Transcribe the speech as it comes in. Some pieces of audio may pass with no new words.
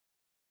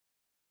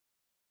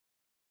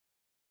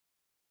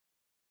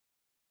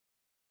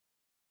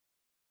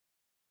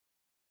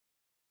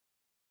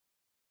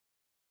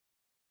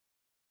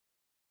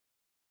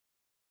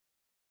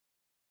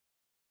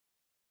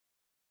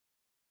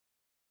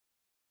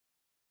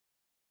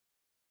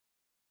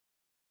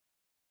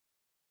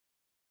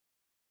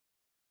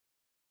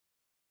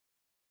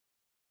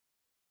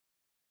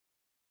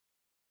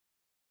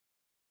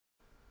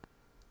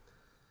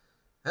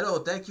Hello,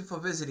 thank you for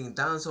visiting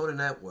Don's Auto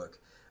Network.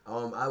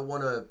 I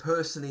want to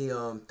personally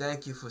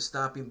thank you for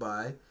stopping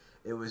by.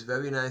 It was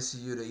very nice of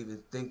you to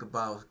even think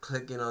about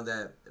clicking on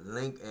that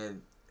link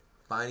and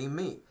finding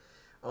me.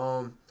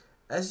 Um,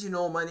 as you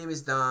know, my name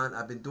is Don.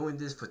 I've been doing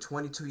this for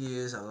 22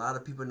 years. A lot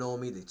of people know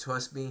me. They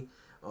trust me.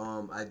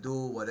 I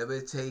do whatever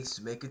it takes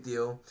to make a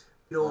deal.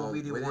 We don't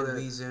really want to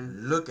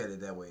reason look at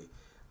it that way.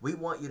 We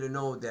want you to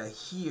know that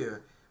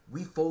here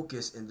we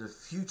focus in the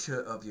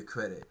future of your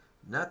credit,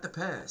 not the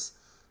past.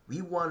 We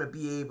want to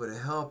be able to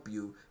help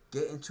you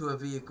get into a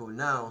vehicle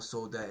now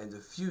so that in the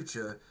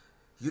future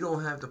you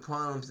don't have the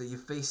problems that you're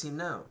facing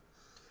now.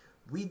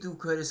 We do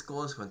credit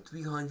scores from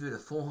 300 to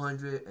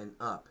 400 and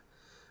up.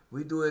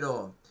 We do it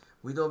all.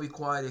 We don't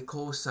require a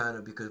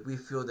co-signer because we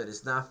feel that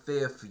it's not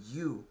fair for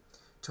you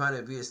trying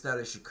to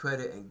reestablish your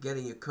credit and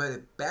getting your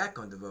credit back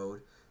on the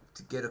road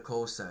to get a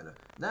co-signer.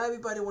 Not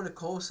everybody want to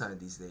co-sign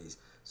these days.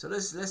 So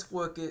let's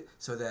work it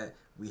so that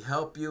we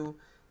help you,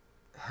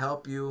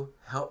 help me,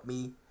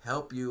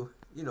 help you,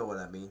 you know what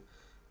I mean,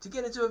 to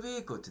get into a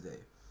vehicle today.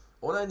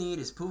 All I need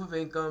is proof of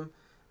income.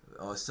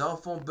 A cell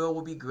phone bill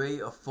would be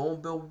great, a phone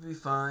bill would be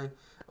fine,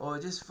 or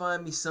just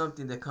find me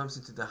something that comes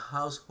into the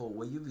household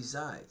where you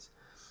reside.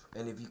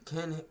 And if you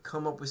can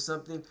come up with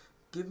something,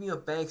 give me a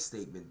bank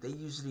statement. They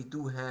usually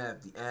do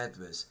have the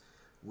address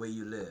where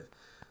you live.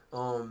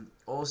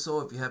 Also,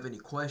 if you have any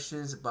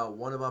questions about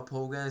one of our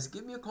programs,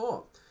 give me a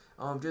call.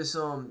 Just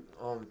call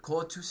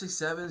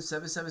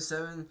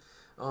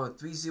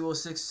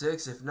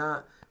 267-777-3066. If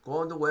not, go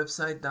on the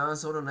website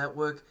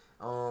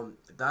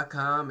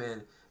donsautonetwork.com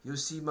and you'll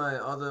see my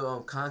other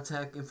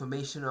contact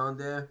information on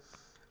there.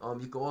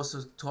 You can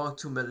also talk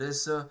to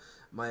Melissa,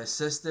 my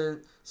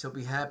assistant. She'll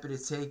be happy to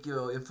take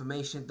your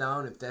information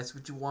down if that's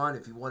what you want.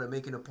 If you want to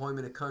make an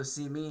appointment to come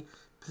see me,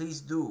 please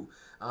do.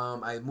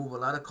 I move a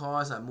lot of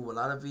cars. I move a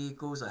lot of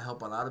vehicles. I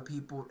help a lot of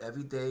people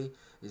every day.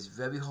 It's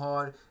very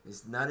hard.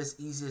 It's not as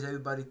easy as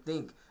everybody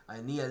think. I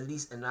need at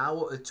least an hour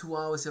or 2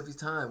 hours every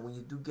time when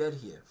you do get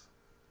here.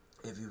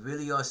 If you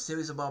really are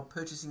serious about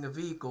purchasing a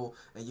vehicle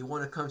and you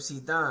want to come see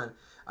Don,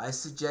 I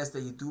suggest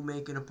that you do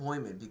make an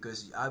appointment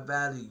because I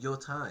value your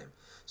time.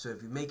 So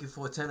if you make it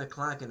for 10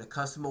 o'clock and a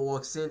customer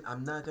walks in,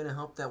 I'm not going to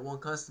help that one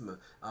customer.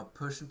 I'll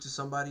push him to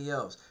somebody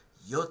else.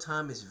 Your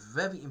time is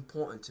very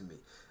important to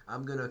me.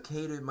 I'm going to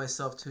cater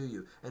myself to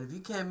you. And if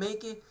you can't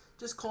make it,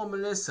 just call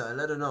Melissa and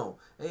let her know.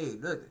 Hey,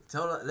 look,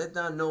 let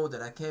Don know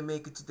that I can't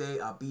make it today.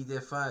 I'll be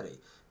there Friday.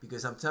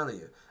 Because I'm telling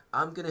you,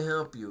 I'm going to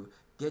help you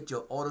get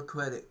your auto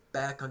credit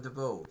back on the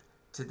road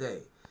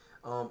today.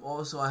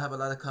 Also, I have a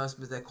lot of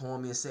customers that call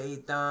me and say, hey,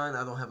 Don,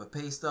 I don't have a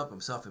pay stub. I'm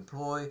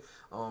self-employed.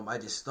 I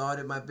just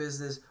started my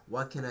business.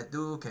 What can I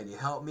do? Can you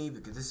help me?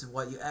 Because this is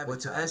what you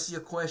advertise. Well, to answer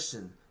your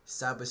question,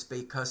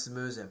 cyberspace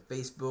customers and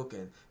Facebook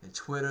and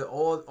Twitter,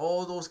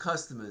 all those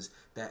customers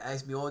that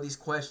ask me all these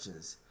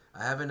questions,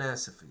 I have an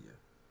answer for you.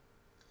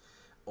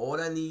 All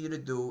I need you to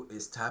do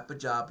is type a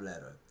job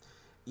letter.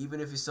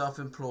 Even if you're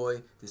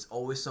self-employed, there's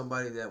always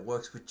somebody that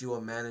works with you, a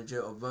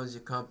manager, or runs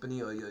your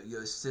company, or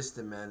your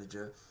assistant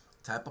manager.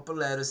 Type up a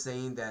letter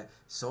saying that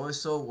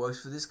so-and-so works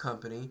for this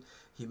company.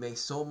 He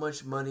makes so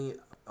much money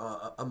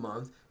a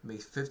month. He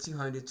makes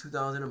 $1,500,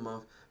 $2,000 a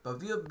month. But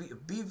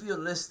be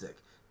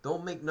realistic.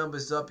 Don't make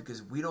numbers up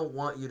because we don't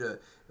want you to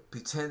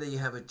pretend that you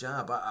have a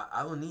job.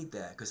 I don't need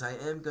that because I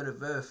am going to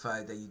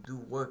verify that you do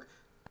work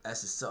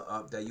as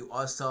that you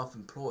are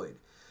self-employed.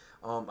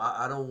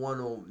 I don't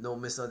want no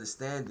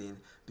misunderstanding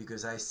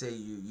because I say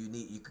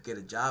you could get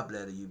a job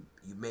letter, you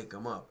make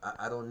them up.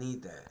 I don't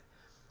need that.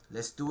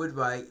 Let's do it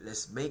right.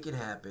 Let's make it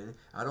happen.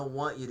 I don't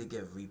want you to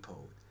get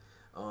repoed.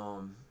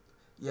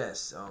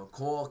 Yes,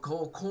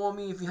 call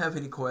me if you have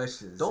any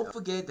questions. Don't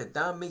forget that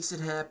Don makes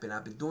it happen.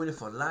 I've been doing it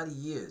for a lot of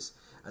years.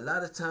 A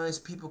lot of times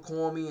people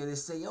call me and they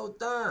say, yo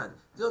Don,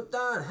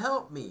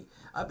 help me.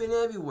 I've been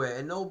everywhere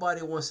and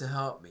nobody wants to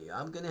help me.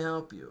 I'm going to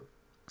help you.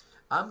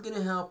 I'm going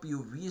to help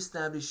you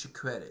reestablish your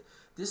credit.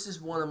 This is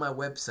one of my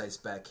websites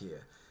back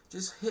here.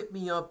 Just hit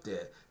me up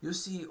there. You'll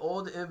see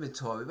all the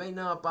inventory. Right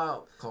now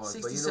about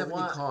 60,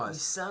 70 cars. We're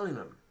selling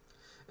them.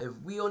 If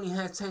we only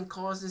had 10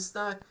 cars in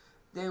stock,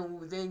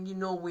 then you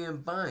know we're in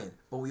buying.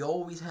 But we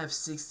always have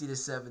 60 to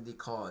 70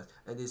 cars.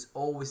 And there's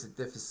always a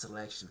different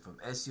selection from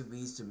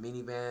SUVs to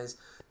minivans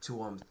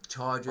to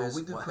Chargers.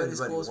 We do credit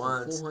scores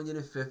from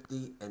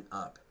 450 and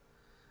up.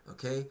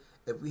 Okay?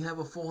 If we have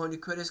a 400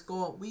 credit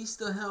score, we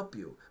still help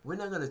you. We're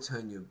not going to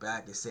turn you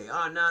back and say,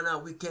 oh, no,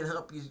 we can't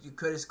help you. Your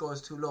credit score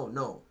is too low.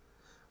 No.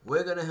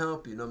 We're going to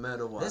help you no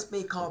matter what. Let's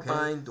make car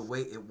buying the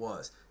way it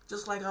was.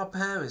 Just like our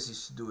parents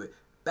used to do it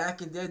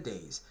back in their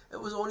days. It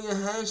was only a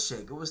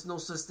handshake. There was no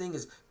such thing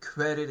as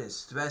credit and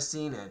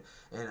stressing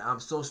and I'm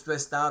so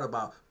stressed out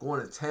about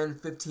going to 10,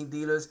 15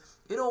 dealers.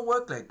 It don't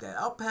work like that.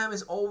 Our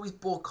parents always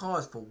bought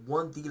cars for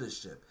one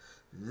dealership.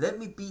 Let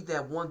me be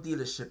that one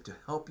dealership to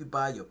help you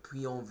buy your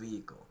pre-owned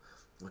vehicle.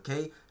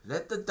 Okay?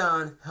 Let the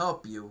Don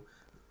help you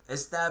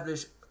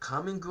establish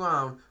common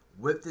ground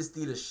with this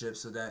dealership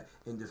so that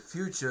in the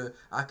future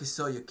I can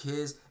sell your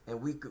kids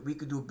and we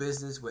could do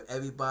business with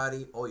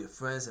everybody, all your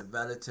friends and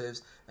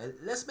relatives, and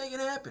let's make it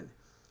happen.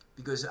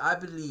 because I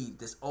believe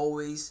there's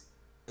always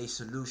a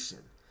solution.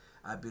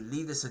 I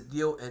believe there's a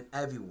deal in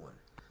everyone.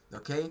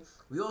 Okay?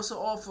 We also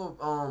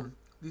offer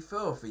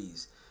referral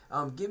fees.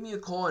 Give me a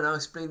call and I'll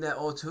explain that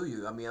all to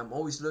you. I mean, I'm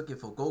always looking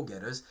for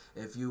go-getters.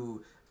 If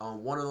you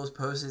one of those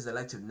persons that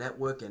like to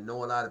network and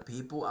know a lot of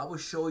people, I will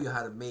show you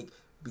how to make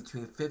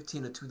between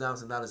 $1,500 to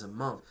 $2,000 a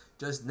month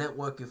just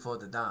networking for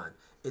the Don.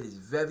 It is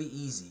very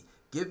easy.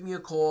 Give me a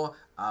call.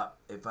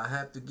 If I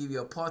have to give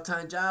you a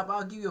part-time job,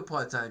 I'll give you a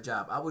part-time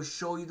job. I will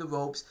show you the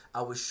ropes.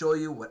 I will show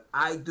you what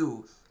I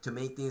do to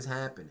make things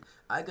happen.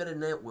 I got a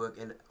network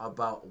and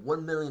about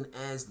 1 million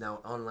ads now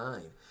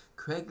online.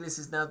 Craigslist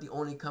is not the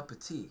only cup of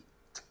tea.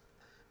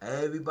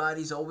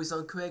 Everybody's always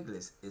on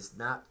Craigslist. It's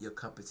not your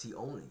cup of tea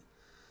only.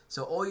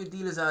 So all you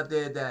dealers out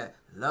there that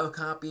love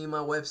copying my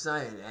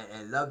website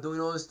and love doing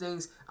all those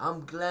things,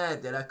 I'm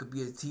glad that I could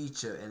be a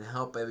teacher and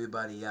help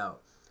everybody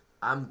out.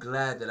 I'm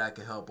glad that I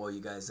can help all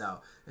you guys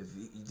out. If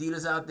you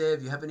dealers out there,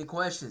 if you have any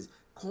questions,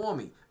 call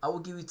me. I will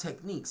give you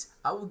techniques.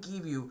 I will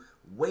give you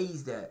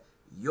ways that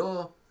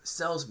your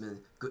salesmen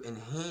could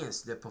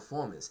enhance their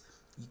performance.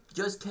 You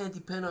just can't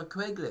depend on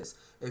Craigslist.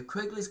 If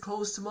Craigslist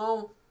closed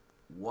tomorrow,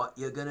 what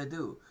you're gonna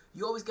do?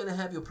 You're always gonna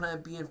have your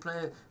plan B and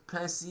plan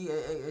C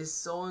and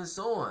so on and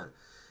so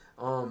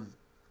on.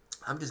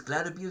 I'm just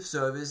glad to be of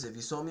service. If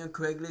you saw me on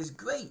Craigslist,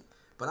 great.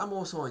 But I'm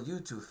also on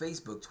YouTube,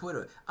 Facebook,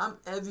 Twitter. I'm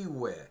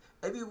everywhere.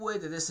 Everywhere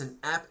that there's an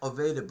app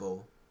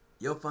available,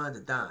 you'll find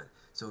the Don.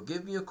 So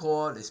give me a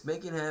call. Let's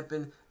make it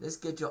happen. Let's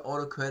get your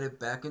auto credit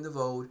back in the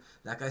road.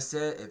 Like I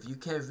said, if you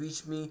can't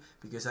reach me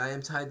because I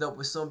am tied up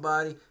with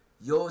somebody,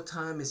 your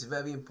time is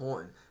very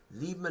important.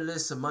 Leave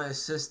Melissa, my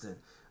assistant,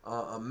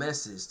 a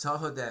message. Tell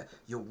her that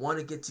you want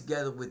to get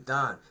together with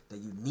Don, that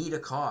you need a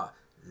car.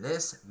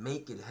 Let's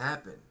make it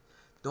happen.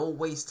 Don't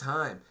waste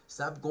time.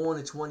 Stop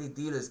going to 20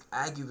 dealers,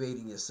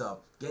 aggravating yourself,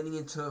 getting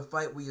into a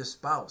fight with your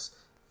spouse.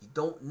 You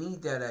don't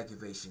need that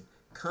aggravation.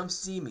 Come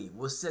see me.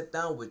 We'll sit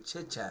down with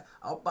chit chat.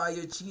 I'll buy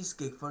you a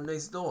cheesecake from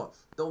next door.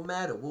 Don't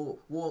matter.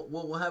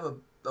 We'll have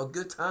a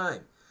good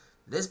time.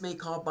 Let's make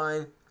car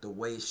buying the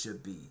way it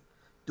should be.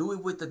 Do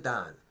it with the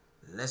Don.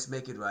 Let's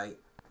make it right.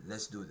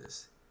 Let's do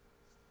this.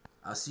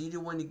 I'll see you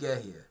when you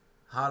get here.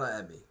 Holla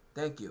at me.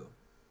 Thank you.